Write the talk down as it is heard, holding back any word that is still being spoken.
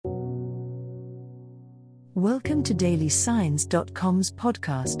Welcome to dailysigns.com's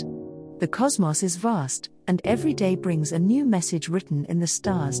podcast. The cosmos is vast, and every day brings a new message written in the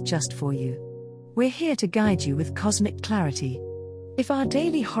stars just for you. We're here to guide you with cosmic clarity. If our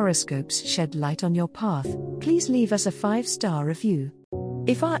daily horoscopes shed light on your path, please leave us a 5-star review.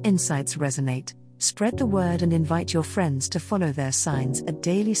 If our insights resonate, spread the word and invite your friends to follow their signs at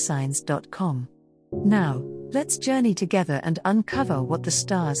dailysigns.com. Now, let's journey together and uncover what the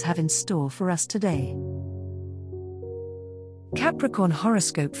stars have in store for us today. Capricorn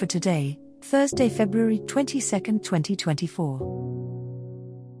horoscope for today, Thursday, February 22nd,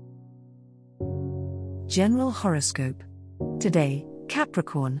 2024. General horoscope. Today,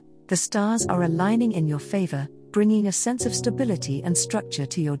 Capricorn, the stars are aligning in your favor, bringing a sense of stability and structure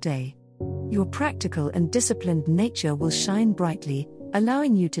to your day. Your practical and disciplined nature will shine brightly,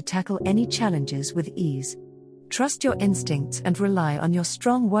 allowing you to tackle any challenges with ease. Trust your instincts and rely on your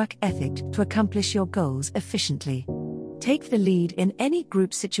strong work ethic to accomplish your goals efficiently. Take the lead in any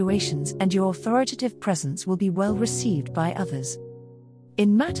group situations, and your authoritative presence will be well received by others.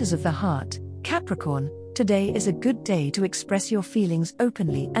 In matters of the heart, Capricorn, today is a good day to express your feelings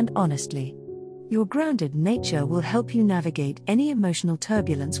openly and honestly. Your grounded nature will help you navigate any emotional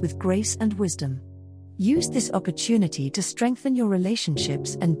turbulence with grace and wisdom. Use this opportunity to strengthen your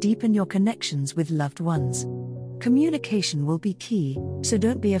relationships and deepen your connections with loved ones. Communication will be key, so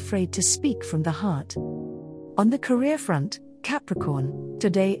don't be afraid to speak from the heart. On the career front, Capricorn,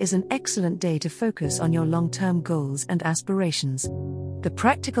 today is an excellent day to focus on your long-term goals and aspirations. The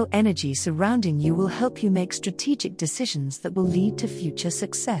practical energy surrounding you will help you make strategic decisions that will lead to future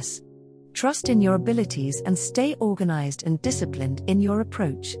success. Trust in your abilities and stay organized and disciplined in your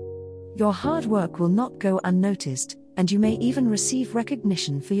approach. Your hard work will not go unnoticed, and you may even receive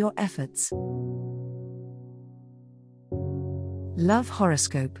recognition for your efforts. Love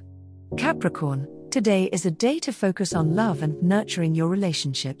horoscope. Capricorn, today is a day to focus on love and nurturing your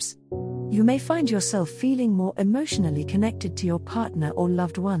relationships. You may find yourself feeling more emotionally connected to your partner or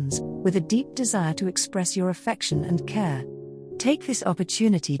loved ones, with a deep desire to express your affection and care. Take this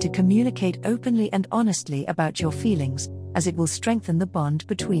opportunity to communicate openly and honestly about your feelings, as it will strengthen the bond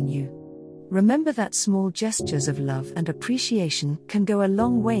between you. Remember that small gestures of love and appreciation can go a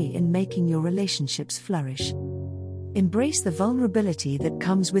long way in making your relationships flourish. Embrace the vulnerability that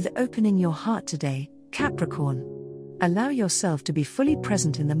comes with opening your heart today, Capricorn. Allow yourself to be fully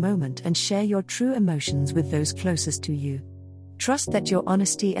present in the moment and share your true emotions with those closest to you. Trust that your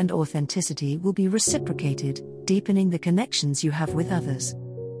honesty and authenticity will be reciprocated, deepening the connections you have with others.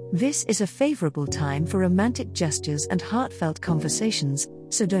 This is a favorable time for romantic gestures and heartfelt conversations,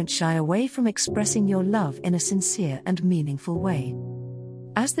 so don't shy away from expressing your love in a sincere and meaningful way.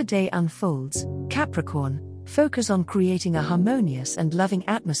 As the day unfolds, Capricorn, focus on creating a harmonious and loving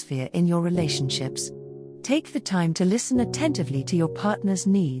atmosphere in your relationships. Take the time to listen attentively to your partner's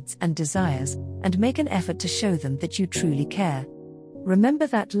needs and desires, and make an effort to show them that you truly care. Remember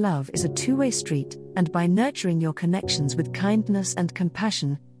that love is a two-way street, and by nurturing your connections with kindness and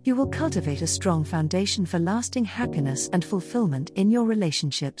compassion, you will cultivate a strong foundation for lasting happiness and fulfillment in your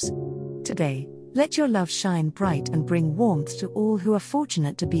relationships. Today, let your love shine bright and bring warmth to all who are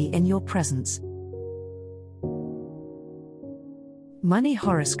fortunate to be in your presence. Money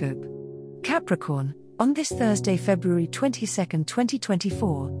horoscope. Capricorn, on this Thursday, February 22nd,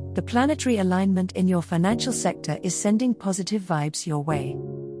 2024, the planetary alignment in your financial sector is sending positive vibes your way.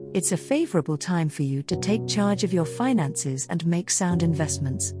 It's a favorable time for you to take charge of your finances and make sound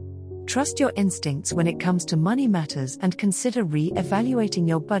investments. Trust your instincts when it comes to money matters and consider re-evaluating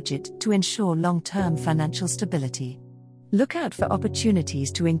your budget to ensure long-term financial stability. Look out for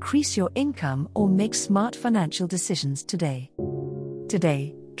opportunities to increase your income or make smart financial decisions today.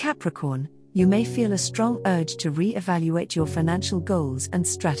 Today, Capricorn, you may feel a strong urge to re-evaluate your financial goals and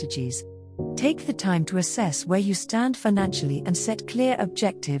strategies. Take the time to assess where you stand financially and set clear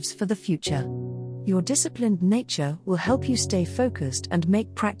objectives for the future. Your disciplined nature will help you stay focused and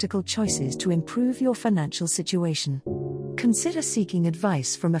make practical choices to improve your financial situation. Consider seeking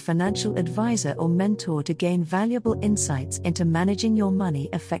advice from a financial advisor or mentor to gain valuable insights into managing your money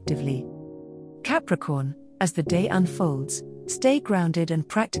effectively. Capricorn, as the day unfolds, stay grounded and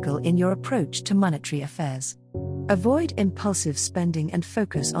practical in your approach to monetary affairs. Avoid impulsive spending and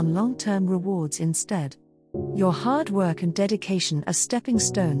focus on long-term rewards instead. Your hard work and dedication are stepping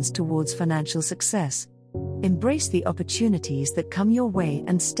stones towards financial success. Embrace the opportunities that come your way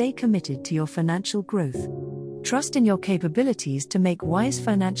and stay committed to your financial growth. Trust in your capabilities to make wise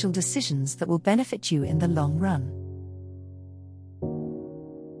financial decisions that will benefit you in the long run.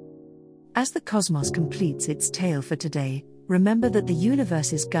 As the cosmos completes its tale for today, Remember that the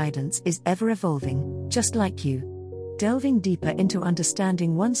universe's guidance is ever evolving, just like you. Delving deeper into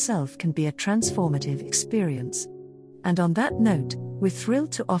understanding oneself can be a transformative experience. And on that note, we're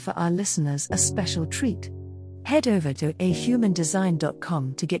thrilled to offer our listeners a special treat. Head over to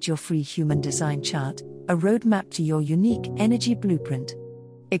ahumandesign.com to get your free human design chart, a roadmap to your unique energy blueprint.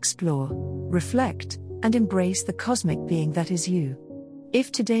 Explore, reflect, and embrace the cosmic being that is you.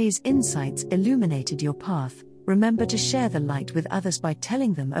 If today's insights illuminated your path, remember to share the light with others by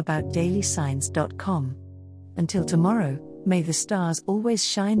telling them about dailysigns.com. Until tomorrow, may the stars always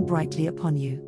shine brightly upon you.